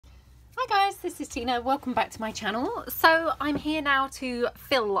Hi guys, this is Tina. Welcome back to my channel. So I'm here now to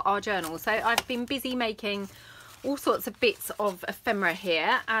fill our journal. So I've been busy making all sorts of bits of ephemera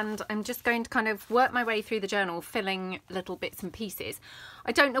here, and I'm just going to kind of work my way through the journal, filling little bits and pieces.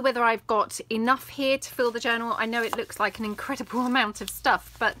 I don't know whether I've got enough here to fill the journal. I know it looks like an incredible amount of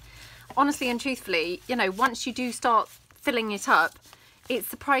stuff, but honestly and truthfully, you know, once you do start filling it up, it's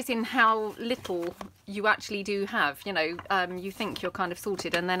surprising how little you actually do have. You know, you think you're kind of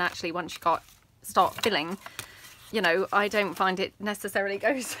sorted, and then actually once you start filling, you know, I don't find it necessarily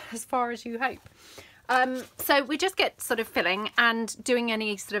goes as far as you hope. So we just get sort of filling and doing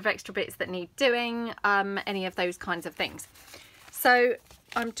any sort of extra bits that need doing, any of those kinds of things. So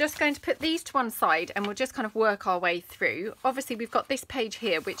I'm just going to put these to one side and we'll just kind of work our way through. Obviously we've got this page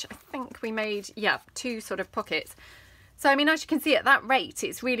here, which I think we made, yeah, 2 sort of pockets. So, I mean, as you can see, at that rate,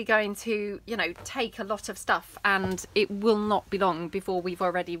 it's really going to, you know, take a lot of stuff, and it will not be long before we've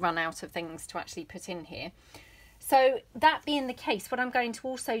already run out of things to actually put in here. So that being the case, what I'm going to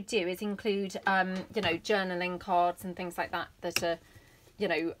also do is include, you know, journaling cards and things like that that are, you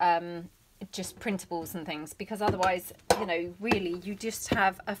know, just printables and things, because otherwise, you know, really you just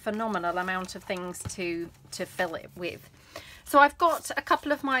have a phenomenal amount of things to fill it with. So I've got a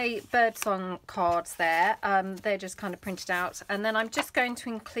couple of my birdsong cards there. They're just kind of printed out. And then I'm just going to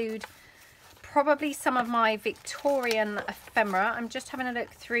include probably some of my Victorian ephemera. I'm just having a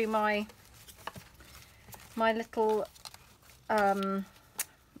look through my little, you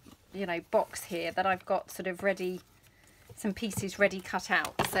know, box here that I've got sort of ready, some pieces ready cut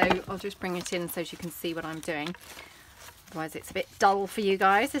out. So I'll just bring it in so you can see what I'm doing. Otherwise it's a bit dull for you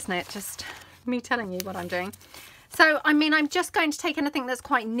guys, isn't it? Just me telling you what I'm doing. So, I mean, I'm just going to take anything that's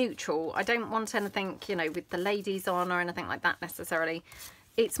quite neutral. I don't want anything, you know, with the ladies on or anything like that necessarily.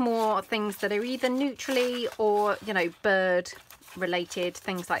 It's more things that are either neutrally or, you know, bird related,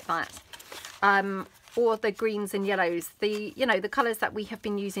 things like that. Or the greens and yellows, the, you know, the colours that we have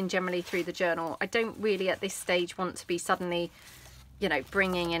been using generally through the journal. I don't really at this stage want to be suddenly, you know,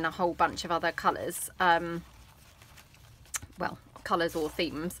 bringing in a whole bunch of other colours. Well, colours or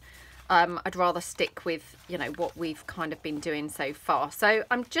themes. I'd rather stick with, you know, what we've kind of been doing so far. So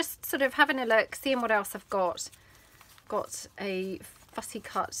I'm just sort of having a look, seeing what else I've got. Got a fussy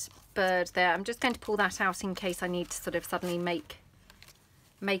cut bird there. I'm just going to pull that out in case I need to sort of suddenly make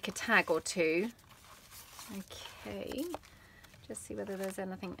a tag or two. Okay, just see whether there's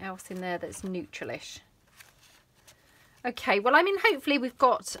anything else in there that's neutralish. Okay, well, I mean, hopefully we've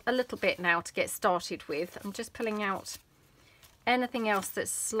got a little bit now to get started with. I'm just pulling out anything else that's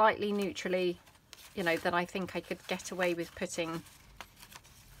slightly neutrally, you know, that I think I could get away with putting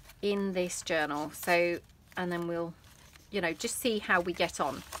in this journal. So, and then we'll, you know, just see how we get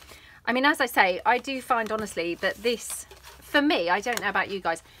on. I mean, as I say, I do find honestly that this, for me, I don't know about you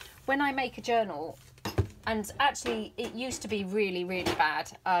guys, when I make a journal, and actually it used to be really, really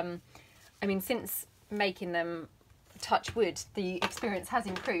bad. I mean, since making them, touch wood, the experience has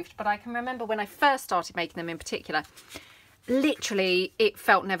improved, but I can remember when I first started making them in particular, literally it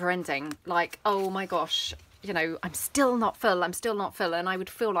felt never ending, like, oh my gosh, you know, I'm still not full, and I would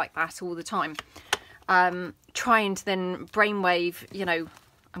feel like that all the time, trying to then brainwave, you know.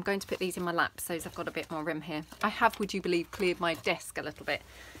 I'm going to put these in my lap so I've got a bit more room here. I have, would you believe, cleared my desk a little bit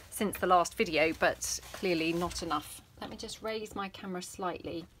since the last video, but clearly not enough. Let me just raise my camera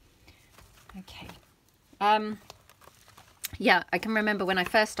slightly. Okay. Yeah, I can remember when I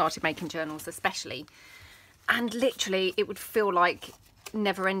first started making journals especially, and literally it would feel like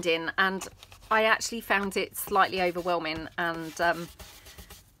never ending, and I actually found it slightly overwhelming, and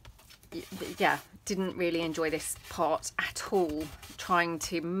yeah, didn't really enjoy this part at all, trying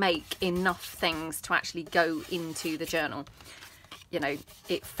to make enough things to actually go into the journal. You know,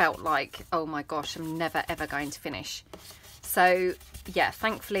 it felt like, oh my gosh, I'm never ever going to finish. So yeah,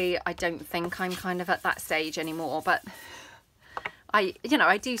 thankfully I don't think I'm kind of at that stage anymore, but you know,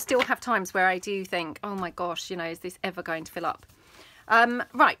 I do still have times where I do think, oh my gosh, you know, is this ever going to fill up?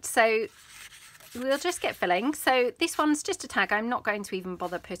 Right, so we'll just get filling. So this one's just a tag. I'm not going to even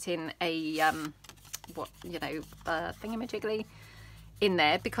bother putting a, what, you know, thingamajiggly in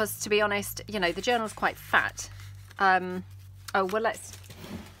there, because to be honest, you know, the journal's quite fat. Oh, well,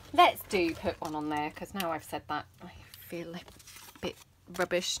 let's do put one on there, because now I've said that, I feel a bit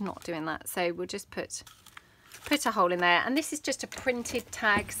rubbish not doing that. So we'll just put a hole in there, and this is just a printed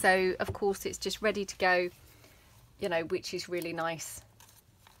tag, so of course it's just ready to go, you know, which is really nice.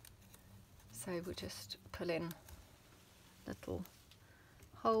 So we'll just pull in little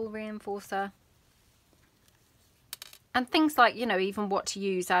hole reinforcer, and things like, you know, even what to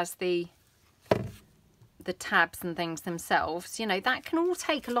use as the the tabs and things themselves, you know, that can all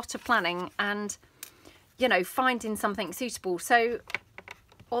take a lot of planning and, you know, finding something suitable. So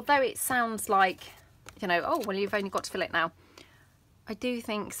although it sounds like, you know, oh, well, you've only got to fill it now, I do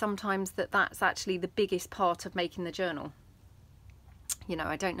think sometimes that that's actually the biggest part of making the journal. You know,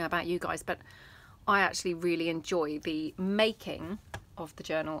 I don't know about you guys, but I actually really enjoy the making of the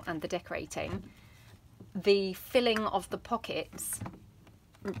journal and the decorating. The filling of the pockets,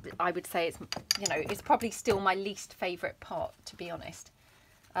 I would say it's, you know, it's probably still my least favourite part, to be honest.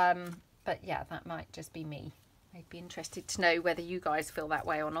 But yeah, that might just be me. I'd be interested to know whether you guys feel that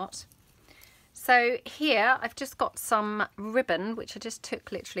way or not. So here I've just got some ribbon, which I just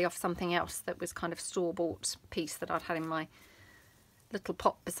took literally off something else that was kind of store-bought piece that I'd had in my little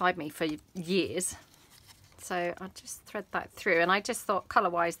pot beside me for years. So I'll just thread that through, and I just thought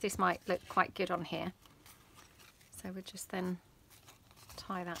colour-wise this might look quite good on here. So we'll just then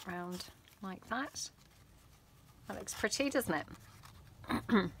tie that round like that. That looks pretty, doesn't it?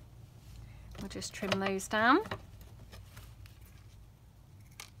 We'll just trim those down.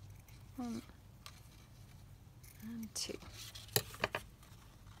 1 and 2.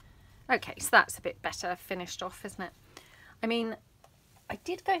 Okay, so that's a bit better finished off, isn't it? I mean, I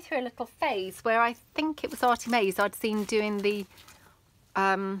did go through a little phase where I think it was Artie Mays I'd seen doing the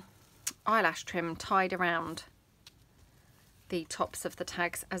eyelash trim tied around the tops of the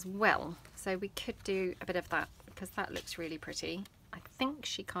tags as well. So we could do a bit of that because that looks really pretty. I think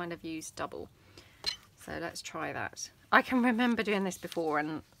she kind of used double. So let's try that. I can remember doing this before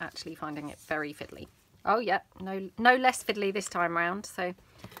and actually finding it very fiddly. Oh yeah, no less fiddly this time round. So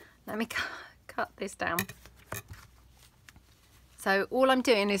let me cut this down. So all I'm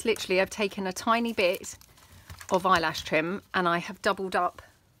doing is literally I've taken a tiny bit of eyelash trim and I have doubled up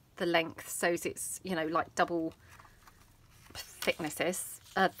the length so it's, you know, like double thickness,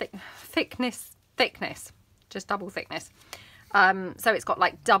 just double thickness. So it's got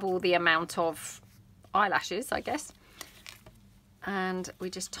like double the amount of eyelashes, I guess. And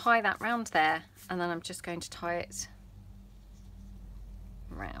we just tie that round there, and then I'm just going to tie it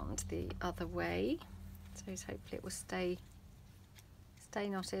round the other way. So hopefully it will stay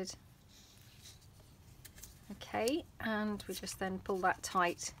knotted. Okay, and we just then pull that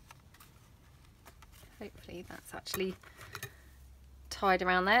tight. Hopefully that's actually tied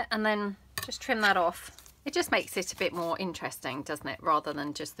around there, and then just trim that off. It just makes it a bit more interesting, doesn't it, rather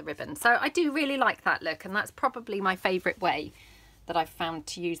than just the ribbon. So I do really like that look, and that's probably my favourite way that I've found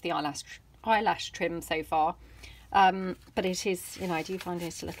to use the eyelash trim so far. But it is, you know, I do find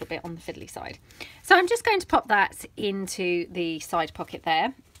it a little bit on the fiddly side. So I'm just going to pop that into the side pocket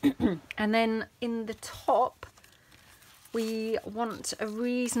there. And then in the top, we want a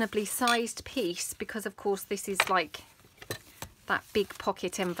reasonably sized piece because, of course, this is like that big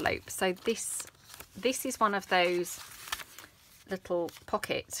pocket envelope. So this is one of those little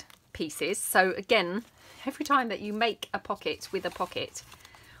pocket pieces. So again, every time that you make a pocket with a pocket,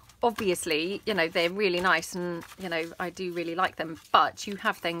 obviously, you know, they're really nice and, you know, I do really like them, but you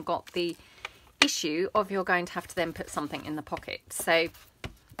have then got the issue of you're going to have to then put something in the pocket. So,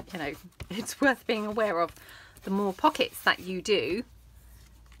 you know, it's worth being aware of. The more pockets that you do,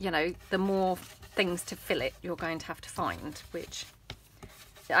 you know, the more things to fill it you're going to have to find, which...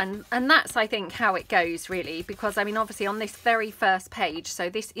 And that's, I think, how it goes, really, because, I mean, obviously on this very first page, so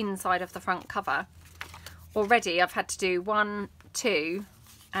this inside of the front cover, already I've had to do 1, 2,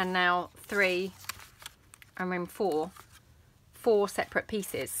 and now 3, and then 4 separate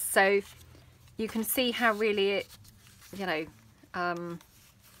pieces. So you can see how really it, you know,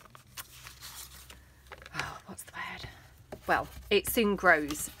 what's the word? Well, it soon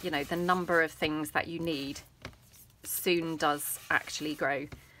grows, you know, the number of things that you need soon does actually grow,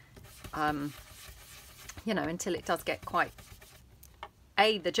 you know, until it does get quite,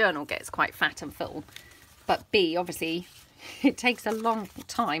 A, the journal gets quite fat and full, but B, obviously, it takes a long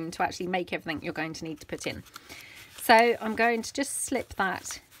time to actually make everything you're going to need to put in. So I'm going to just slip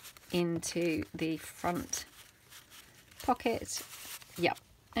that into the front pocket. Yep.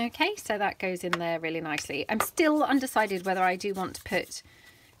 Okay, so that goes in there really nicely. I'm still undecided whether I do want to put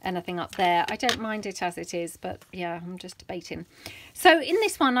anything up there. I don't mind it as it is, but yeah, I'm just debating. So in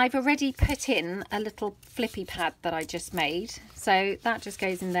this one, I've already put in a little flippy pad that I just made. So that just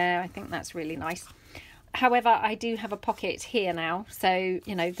goes in there. I think that's really nice. However, I do have a pocket here now. So,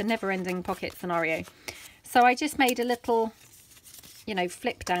 you know, the never-ending pocket scenario. So I just made a little, you know,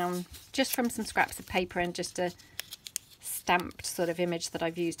 flip down just from some scraps of paper and just a stamped sort of image that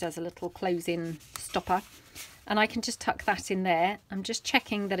I've used as a little close-in stopper. And I can just tuck that in there. I'm just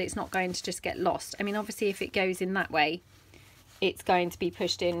checking that it's not going to just get lost. I mean, obviously, if it goes in that way, it's going to be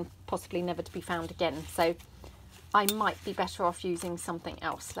pushed in, possibly never to be found again. So I might be better off using something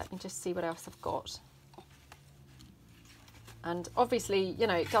else. Let me just see what else I've got. And obviously, you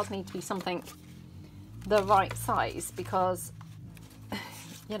know, it does need to be something the right size, because,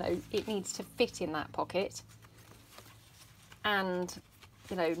 you know, it needs to fit in that pocket and,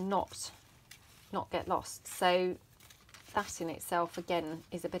 you know, not get lost. So that in itself, again,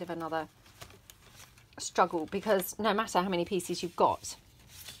 is a bit of another struggle, because no matter how many pieces you've got,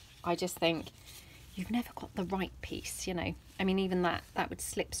 I just think you've never got the right piece, you know. I mean, even that would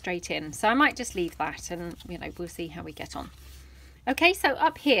slip straight in. So I might just leave that, and, you know, we'll see how we get on. Okay, so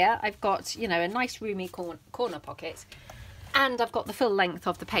up here I've got, you know, a nice roomy corner pocket, and I've got the full length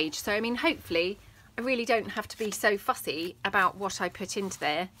of the page. So I mean, hopefully I really don't have to be so fussy about what I put into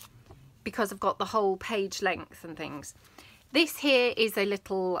there, because I've got the whole page length and things. This here is a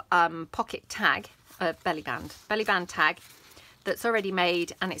little pocket tag, belly band tag that's already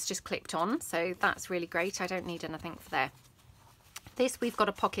made, and it's just clipped on, so that's really great. I don't need anything for there. This, we've got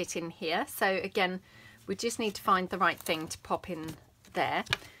a pocket in here, so again, we just need to find the right thing to pop in there.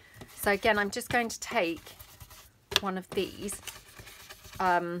 So again, I'm just going to take one of these,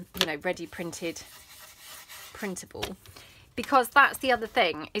 you know, ready printed, printable, because that's the other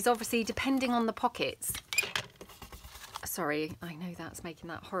thing, is obviously depending on the pockets. Sorry, I know that's making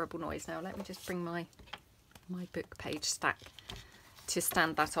that horrible noise now. Let me just bring my book page stack to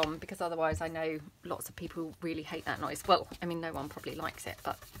stand that on, because otherwise I know lots of people really hate that noise. Well, I mean, no one probably likes it,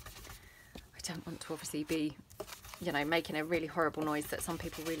 but I don't want to obviously be, you know, making a really horrible noise that some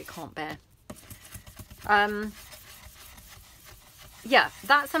people really can't bear. Yeah,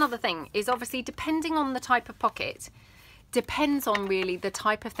 that's another thing, is obviously depending on the type of pocket, depends on really the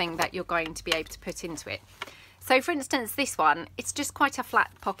type of thing that you're going to be able to put into it. So for instance, this one, it's just quite a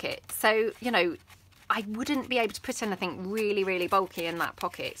flat pocket. So, you know, I wouldn't be able to put anything really, really bulky in that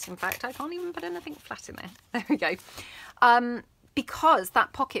pocket. In fact, I can't even put anything flat in there. There we go. Because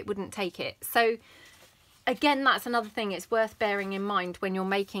that pocket wouldn't take it. So again, that's another thing it's worth bearing in mind when you're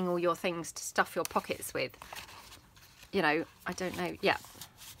making all your things to stuff your pockets with. You know, I don't know. Yeah,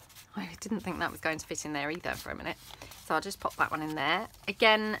 I didn't think that was going to fit in there either for a minute. So I'll just pop that one in there.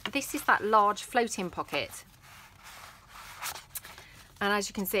 Again, this is that large floating pocket. And as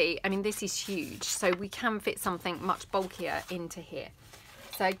you can see, I mean, this is huge. So we can fit something much bulkier into here.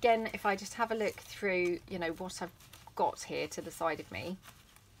 So again, if I just have a look through, you know, what I've got here to the side of me.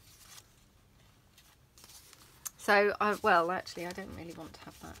 So, well, actually, I don't really want to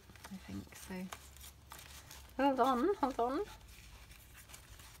have that, I think. So, hold on.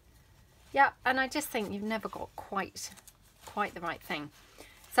 Yeah, and I just think you've never got quite the right thing.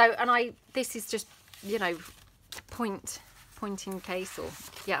 So, and this is just, you know, pointing case, or,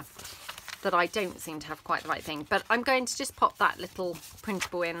 yeah, that I don't seem to have quite the right thing. But I'm going to just pop that little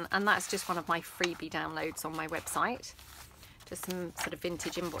printable in, and that's just one of my freebie downloads on my website. Just some sort of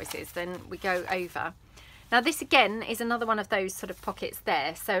vintage invoices. Then we go over. Now this again is another one of those sort of pockets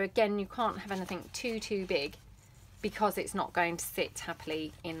there. So again, you can't have anything too big, because it's not going to sit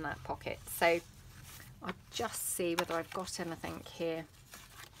happily in that pocket. So I'll just see whether I've got anything here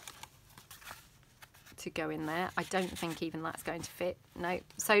to go in there. I don't think even that's going to fit. No.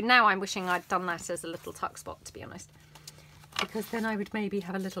 So now I'm wishing I'd done that as a little tuck spot, to be honest, because then I would maybe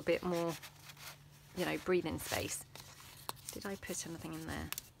have a little bit more, you know, breathing space. Did I put anything in there?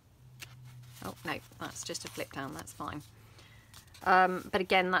 Oh no, that's just a flip down, that's fine. But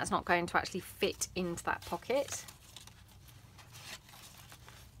again, that's not going to actually fit into that pocket.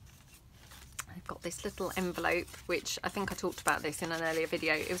 I've got this little envelope, which I think I talked about this in an earlier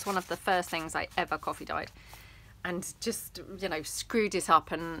video. It was one of the first things I ever coffee dyed, and just, you know, screwed it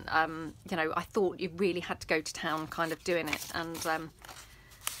up, and you know, I thought you really had to go to town kind of doing it, and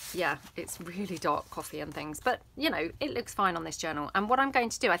yeah, it's really dark coffee and things, but you know, it looks fine on this journal. And what I'm going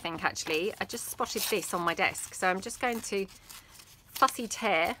to do, I think, actually, I just spotted this on my desk, so I'm just going to fussy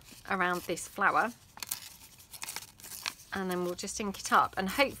tear around this flower, and then we'll just ink it up, and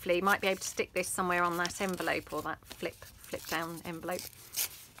hopefully might be able to stick this somewhere on that envelope, or that flip down envelope,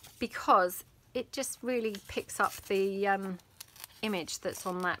 because it just really picks up the image that's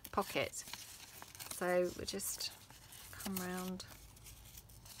on that pocket. So we'll just come round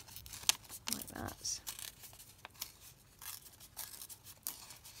like that.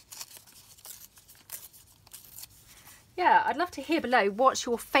 Yeah, I'd love to hear below what's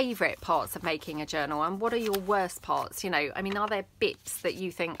your favourite parts of making a journal, and what are your worst parts. You know, I mean, are there bits that you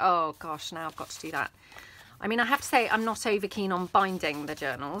think, oh gosh, now I've got to do that? I mean, I have to say I'm not over keen on binding the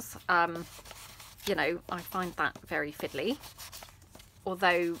journals. You know, I find that very fiddly,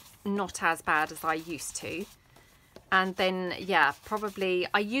 although not as bad as I used to. And then, yeah, probably,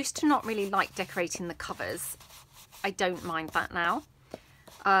 I used to not really like decorating the covers. I don't mind that now.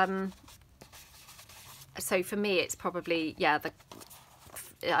 So for me, it's probably, yeah, the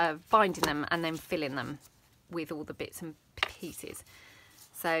binding them and then filling them with all the bits and pieces.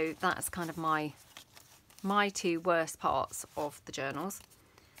 So that's kind of my two worst parts of the journals.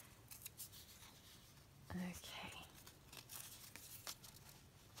 Okay.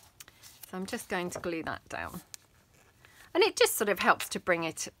 So I'm just going to glue that down. And it just sort of helps to bring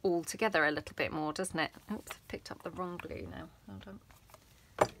it all together a little bit more, doesn't it? Oops, I've picked up the wrong glue now. Hold on.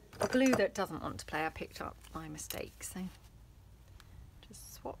 The glue that doesn't want to play, I picked up by mistake. So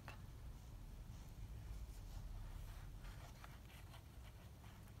just swap.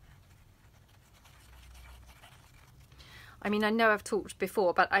 I mean, I know I've talked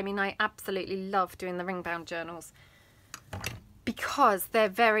before, but I mean, I absolutely love doing the ring bound journals because they're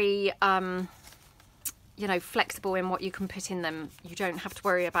very, you know, flexible in what you can put in them. You don't have to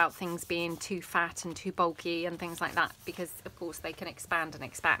worry about things being too fat and too bulky and things like that, because of course they can expand and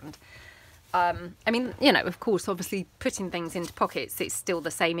expand. I mean, you know, of course, obviously putting things into pockets, it's still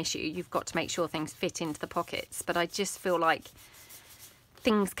the same issue. You've got to make sure things fit into the pockets, but I just feel like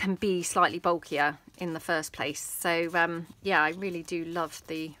things can be slightly bulkier in the first place. So yeah, I really do love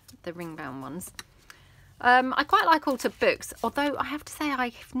the ring bound ones. I quite like altered books, although I have to say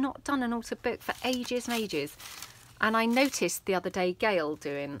I've not done an altered book for ages and ages. And I noticed the other day Gail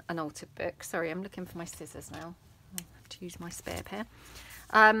doing an altered book. Sorry, I'm looking for my scissors now. I have to use my spare pair.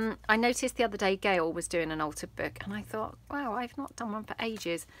 I noticed the other day Gail was doing an altered book, and I thought, wow, I've not done one for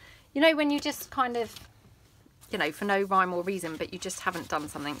ages. You know, when you just kind of, you know, for no rhyme or reason, but you just haven't done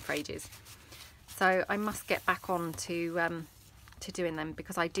something for ages. So I must get back on to doing them,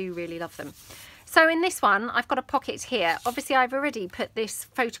 because I do really love them. So in this one, I've got a pocket here. Obviously, I've already put this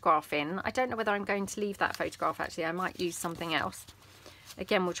photograph in. I don't know whether I'm going to leave that photograph, actually. I might use something else.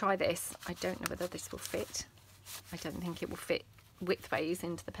 Again, we'll try this. I don't know whether this will fit. I don't think it will fit widthways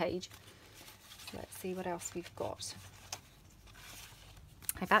into the page. So let's see what else we've got.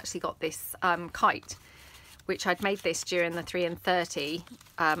 I've actually got this kite, which I'd made this during the 3 and 30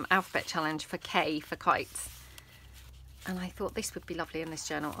 alphabet challenge for K for kites. And I thought this would be lovely in this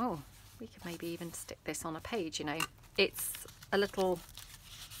journal. Oh, we could maybe even stick this on a page, you know. It's a little,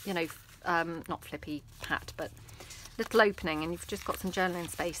 you know, not flippy hat, but little opening, and you've just got some journaling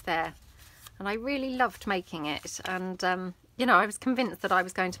space there. And I really loved making it. And, you know, I was convinced that I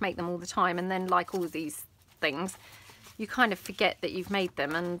was going to make them all the time. And then, like all these things, you kind of forget that you've made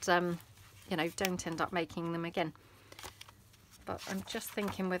them and, you know, don't end up making them again. But I'm just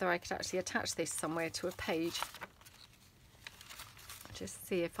thinking whether I could actually attach this somewhere to a page. Just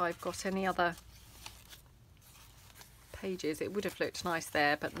see if I've got any other pages. It would have looked nice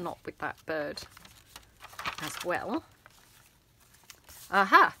there, but not with that bird as well.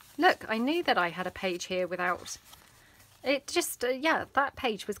 Aha! Look, I knew that I had a page here without... It just, yeah, that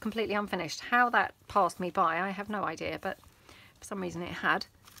page was completely unfinished. How that passed me by, I have no idea, but for some reason it had.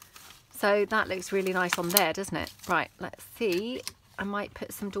 So that looks really nice on there, doesn't it? Right, let's see. I might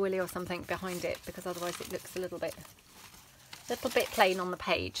put some doily or something behind it, because otherwise it looks a little bit plain on the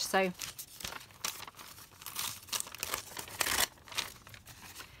page. So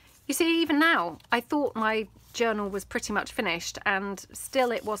you see, even now I thought my journal was pretty much finished, and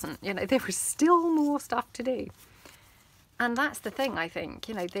still it wasn't. You know, there was still more stuff to do. And that's the thing, I think,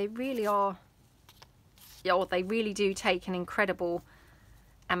 you know, they really are, or they really do take an incredible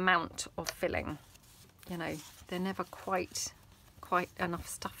amount of filling. You know, they're never quite enough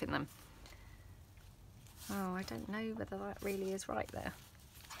stuff in them. Oh, I don't know whether that really is right there.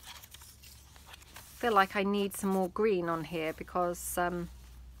 I feel like I need some more green on here, because,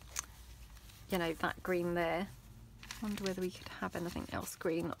 you know, that green there. I wonder whether we could have anything else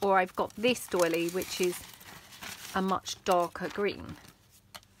green. Or I've got this doily, which is a much darker green.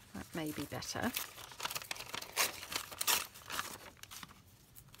 That may be better.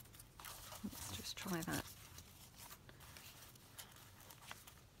 Let's just try that.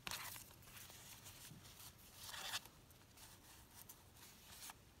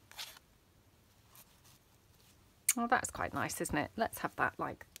 Oh, that's quite nice, isn't it? Let's have that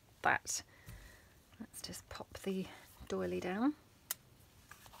like that. Let's just pop the doily down.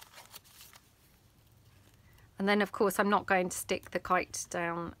 And then, of course, I'm not going to stick the kite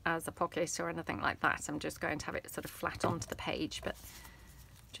down as a pocket or anything like that. I'm just going to have it sort of flat onto the page, but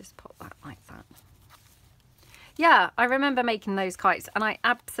just pop that like that. Yeah, I remember making those kites, and I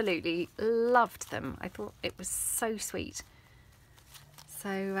absolutely loved them. I thought it was so sweet.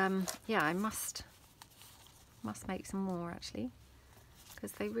 So, yeah, I must make some more, actually,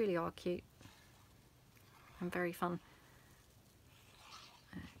 because they really are cute. and very fun.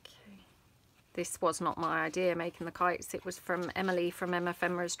 Okay, this was not my idea, making the kites. It was from Emily from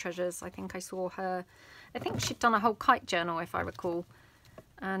Emephemeras Treasures. I think I saw her, I think she'd done a whole kite journal, if I recall.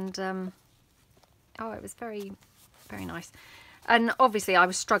 And oh, it was very, very nice. And obviously I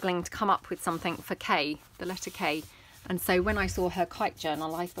was struggling to come up with something for K, the letter K. And so when I saw her kite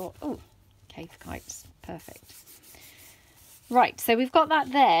journal, I thought, oh, K for kites, perfect. Right, so we've got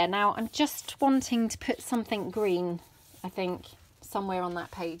that there. Now I'm just wanting to put something green, I think, somewhere on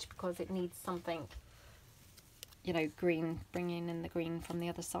that page, because it needs something, you know, green, bringing in the green from the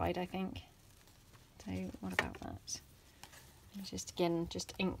other side, I think. So what about that? Just again,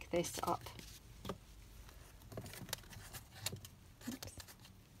 just ink this up. Oops.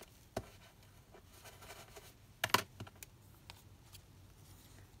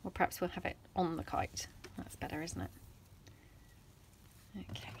 Or perhaps we'll have it on the kite. That's better, isn't it?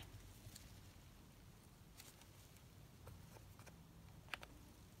 Okay.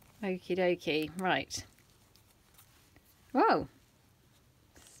 Okie dokie, right. Whoa!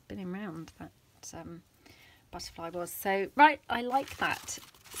 Spinning round that butterfly was. So, right, I like that.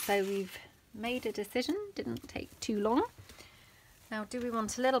 So we've made a decision, didn't take too long. Now, do we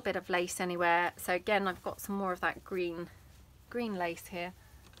want a little bit of lace anywhere? So again, I've got some more of that green lace here.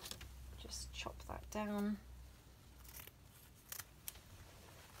 Just chop that down.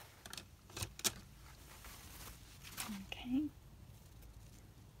 Okay.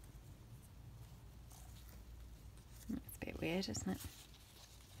 That's a bit weird, isn't it?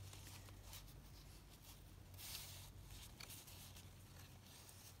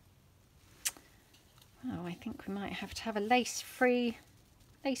 Oh, I think we might have to have a lace-free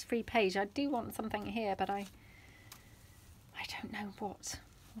page. I do want something here, but I don't know what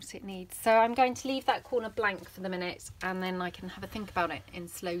it needs. So I'm going to leave that corner blank for the minute, and then I can have a think about it in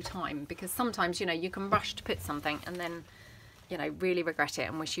slow time, because sometimes, you know, you can rush to put something and then, you know, really regret it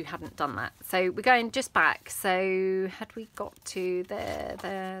and wish you hadn't done that. So we're going just back. So had we got to there,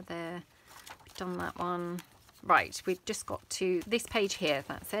 we've done that one. Right, we've just got to this page here,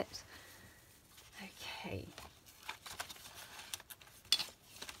 that's it. Okay.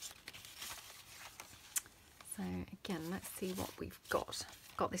 So again, let's see what we've got.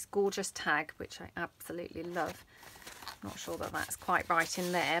 Got this gorgeous tag, which I absolutely love. Not sure that that's quite right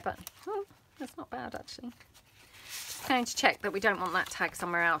in there, but oh, that's not bad actually. Just going to check that we don't want that tag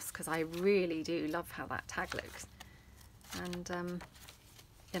somewhere else, because I really do love how that tag looks. And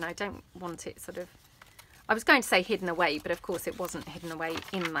you know, I don't want it sort of, I was going to say hidden away, but of course it wasn't hidden away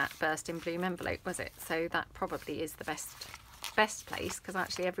in that Burst in Bloom envelope, was it? So that probably is the best place, because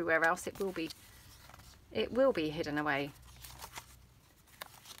actually everywhere else it will be hidden away.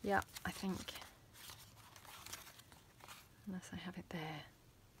 Yeah, I think, unless I have it there.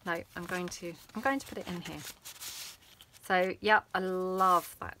 No, I'm going to put it in here. So yeah, I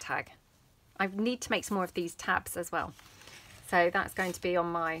love that tag. I need to make some more of these tabs as well. So that's going to be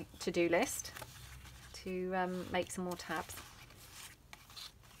on my to-do list, to make some more tabs.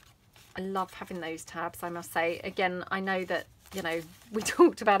 I love having those tabs, I must say. Again, I know that, you know, we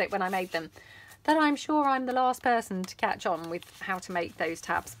talked about it when I made them, that I'm sure I'm the last person to catch on with how to make those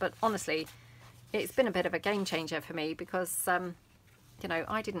tabs, but honestly, it's been a bit of a game changer for me, because you know,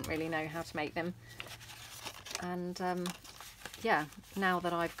 I didn't really know how to make them, and yeah, now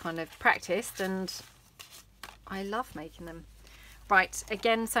that I've kind of practiced, and I love making them. Right,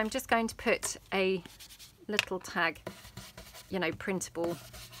 again, so I'm just going to put a little tag, you know, printable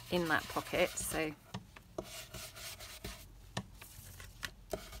in that pocket. So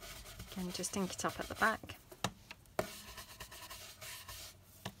again, just ink it up at the back.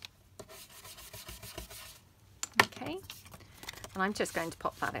 Okay, and I'm just going to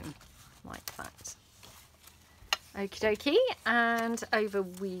pop that in like that. Okie dokie, and over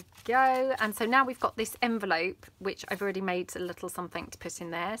we go. And so now we've got this envelope, which I've already made a little something to put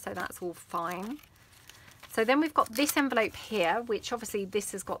in there, so that's all fine. So then we've got this envelope here, which obviously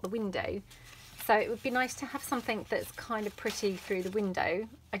this has got the window, so it would be nice to have something that's kind of pretty through the window.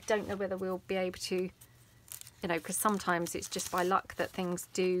 I don't know whether we'll be able to, you know, because sometimes it's just by luck that things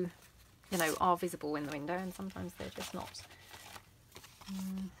do, you know, are visible in the window, and sometimes they're just not.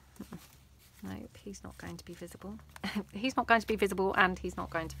 Nope, he's not going to be visible. He's not going to be visible, and he's not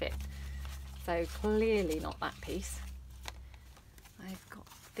going to fit. So clearly not that piece. I've got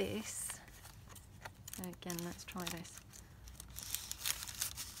this. Again, let's try this.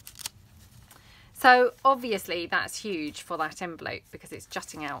 So obviously that's huge for that envelope, because it's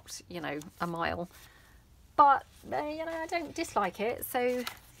jutting out, you know, a mile. But, you know, I don't dislike it, so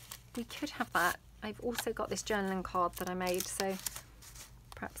we could have that. I've also got this journaling card that I made, so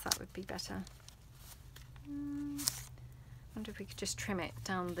perhaps that would be better. Wonder if we could just trim it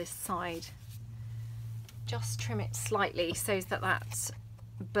down this side. Just trim it slightly so that that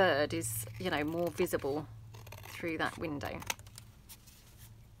bird is, you know, more visible through that window.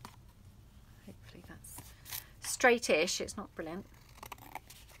 Hopefully that's straightish. It's not brilliant.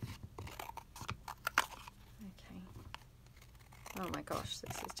 Okay. Oh my gosh,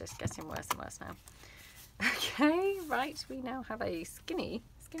 this is just getting worse and worse now. Okay, right, we now have a skinny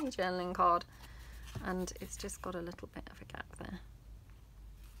journaling card, and it's just got a little bit of a gap there.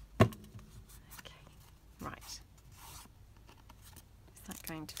 Okay, right. Is that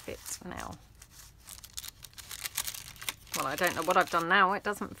going to fit now? Well, I don't know what I've done now. It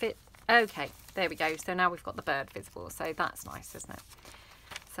doesn't fit. Okay, there we go. So now we've got the bird visible, so that's nice, isn't it?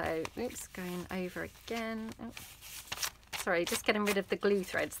 So, oops, going over again. Oh, sorry, just getting rid of the glue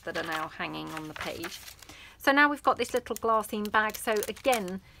threads that are now hanging on the page. So now we've got this little glassine bag. So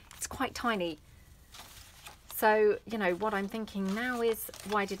again, it's quite tiny. So, you know, what I'm thinking now is,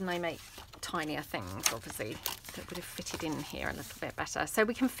 why didn't I make tinier things, obviously, that would have fitted in here a little bit better. So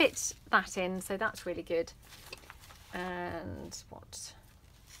we can fit that in, so that's really good. And what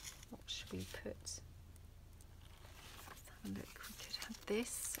should we put? Let's have a look. We could have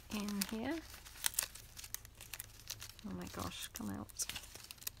this in here. Oh my gosh, come out.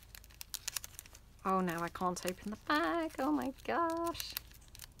 Oh no, I can't open the bag. Oh my gosh.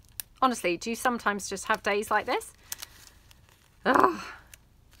 Honestly, do you sometimes just have days like this? Oh,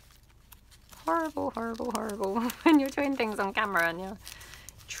 horrible, horrible, horrible. When you're doing things on camera and you're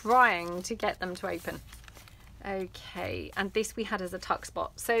trying to get them to open. Okay, and this we had as a tuck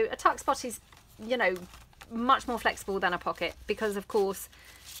spot. So a tuck spot is, you know, much more flexible than a pocket, because of course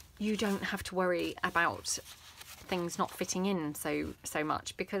you don't have to worry about things not fitting in so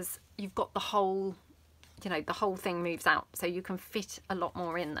much, because you've got the whole, you know, the whole thing moves out, so you can fit a lot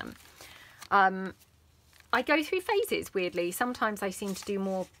more in them. I go through phases, weirdly. Sometimes I seem to do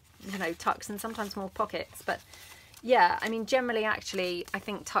more, you know, tucks, and sometimes more pockets. But yeah, I mean, generally, actually, I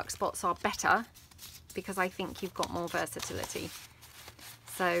think tuck spots are better, because I think you've got more versatility.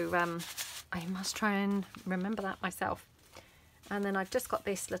 So I must try and remember that myself. And then I've just got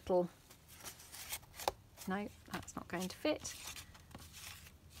this little, no, that's not going to fit.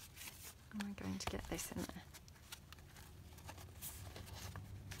 Am I going to get this in there?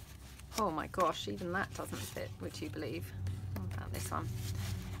 Oh my gosh, even that doesn't fit, would you believe? What about this one?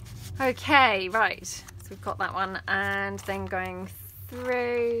 Okay, right, so we've got that one, and then going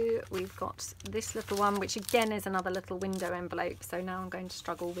through, we've got this little one, which again is another little window envelope. So now I'm going to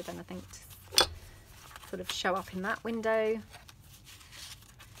struggle with anything to sort of show up in that window.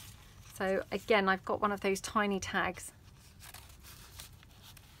 So again, I've got one of those tiny tags.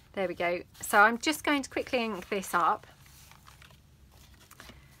 There we go. So I'm just going to quickly ink this up,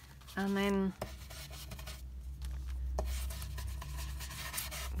 and then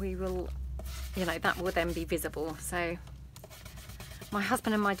we will, you know, that will then be visible. So my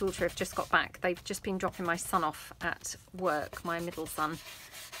husband and my daughter have just got back. They've just been dropping my son off at work, my middle son.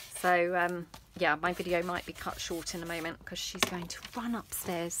 So yeah, my video might be cut short in a moment, because she's going to run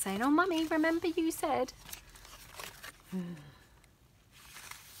upstairs saying, "Oh mummy, remember you said."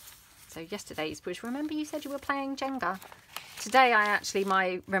 So yesterday's was, "Remember you said you were playing Jenga." Today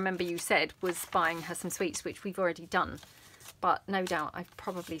my remember you said was buying her some sweets, which we've already done. But no doubt I've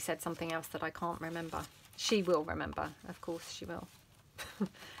probably said something else that I can't remember. She will remember, of course she will.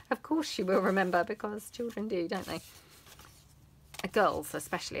 Of course she will remember, because children do, don't they? Girls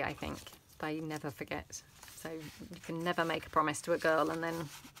especially, I think. They never forget. So you can never make a promise to a girl and then,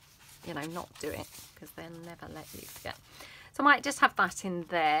 you know, not do it, because they'll never let you forget. So I might just have that in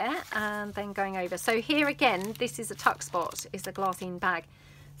there, and then going over. So here again, this is a tuck spot, is a glassine bag.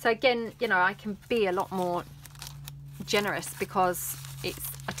 So again, you know, I can be a lot more generous because it's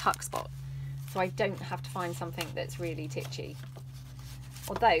a tuck spot. So I don't have to find something that's really titchy.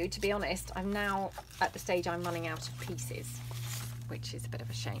 Although, to be honest, I'm now at the stage I'm running out of pieces, which is a bit of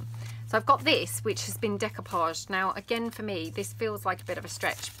a shame. So I've got this, which has been decoupaged. Now, again, for me, this feels like a bit of a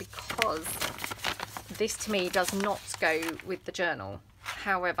stretch, because this to me does not go with the journal.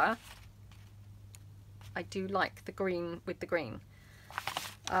 However, I do like the green with the green.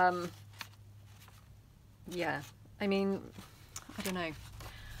 Yeah, I mean, I don't know.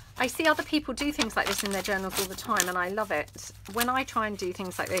 I see other people do things like this in their journals all the time, and I love it. When I try and do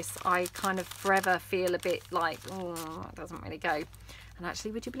things like this, I kind of forever feel a bit like, oh, that doesn't really go. And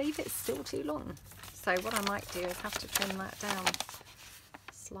actually, would you believe it's still too long? So what I might do is have to trim that down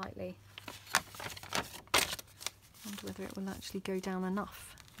slightly. I wonder whether it will actually go down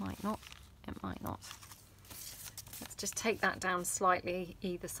enough. Might not. It might not. Let's just take that down slightly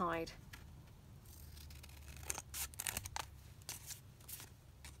either side.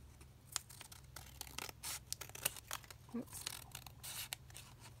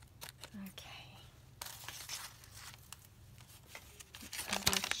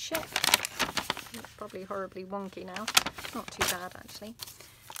 probably horribly wonky now. Not too bad actually.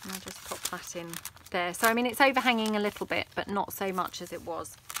 And I'll just pop that in there. So I mean, it's overhanging a little bit, but not so much as it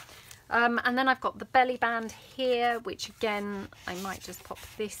was. And then I've got the belly band here, which again, I might just pop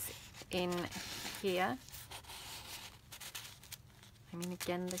this in here. I mean,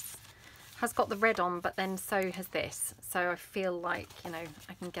 again, this has got the red on, but then so has this. So I feel like, you know,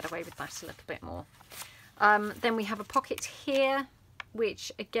 I can get away with that a little bit more. Then we have a pocket here,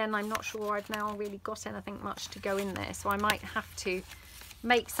 which again, I'm not sure I've now really got anything much to go in there. So I might have to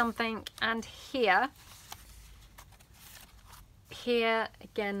make something. And here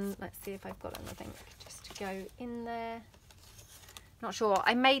again, let's see if I've got anything just to go in there. Not sure.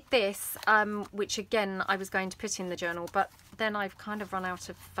 I made this, which again, I was going to put in the journal, but then I've kind of run out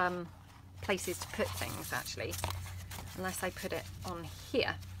of places to put things actually, unless I put it on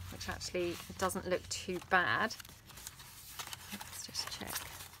here, which actually doesn't look too bad. Let's just check.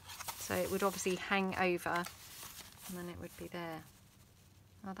 So it would obviously hang over and then it would be there.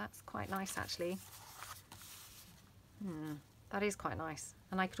 Oh, that's quite nice actually. That is quite nice.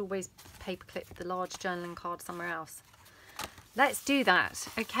 And I could always paperclip the large journaling card somewhere else. Let's do that.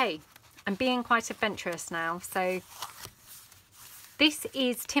 Okay, I'm being quite adventurous now. So this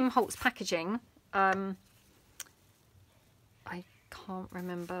is Tim Holtz packaging. I can't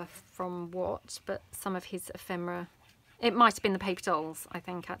remember from what, but some of his ephemera. It might have been the paper dolls, I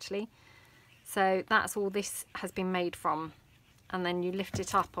think, actually. So that's all this has been made from. And then you lift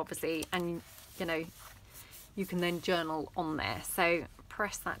it up, obviously, and, you know, you can then journal on there. So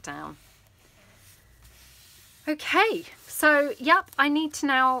press that down. Okay, so yep, I need to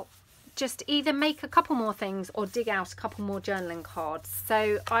now just either make a couple more things or dig out a couple more journaling cards.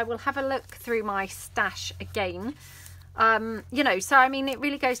 So I will have a look through my stash again. You know, so I mean, it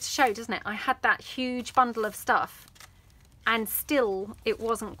really goes to show, doesn't it? I had that huge bundle of stuff and still it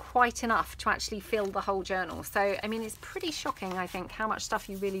wasn't quite enough to actually fill the whole journal. So I mean, it's pretty shocking, I think, how much stuff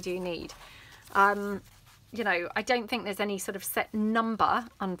you really do need. You know, I don't think there's any sort of set number,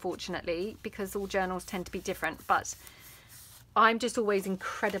 unfortunately, because all journals tend to be different, but I'm just always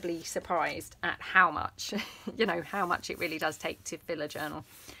incredibly surprised at how much, you know, how much it really does take to fill a journal.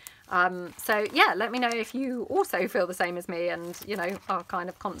 So yeah, let me know if you also feel the same as me and, you know, are kind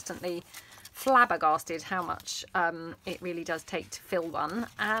of constantly flabbergasted how much it really does take to fill one.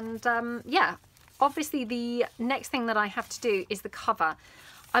 And yeah, obviously the next thing that I have to do is the cover.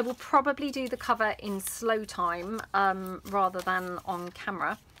 I will probably do the cover in slow time rather than on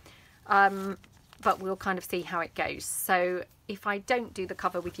camera, but we'll kind of see how it goes. So if I don't do the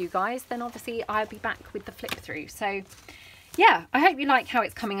cover with you guys, then obviously I'll be back with the flip through. So yeah, I hope you like how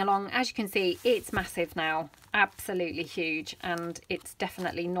it's coming along. As you can see, it's massive now, absolutely huge, and it's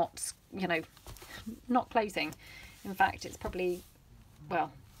definitely not, you know, not closing. In fact, it's probably,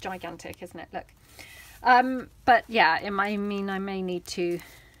 well, gigantic, isn't it? Look. But yeah, I mean, I may need to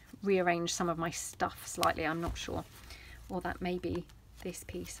rearrange some of my stuff slightly, I'm not sure, or that may be this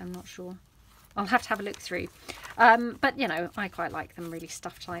piece, I'm not sure. I'll have to have a look through, but you know, I quite like them really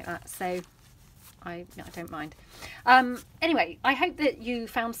stuffed like that, so I don't mind. Anyway, I hope that you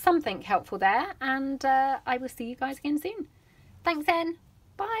found something helpful there, and I will see you guys again soon. Thanks then,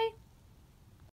 bye.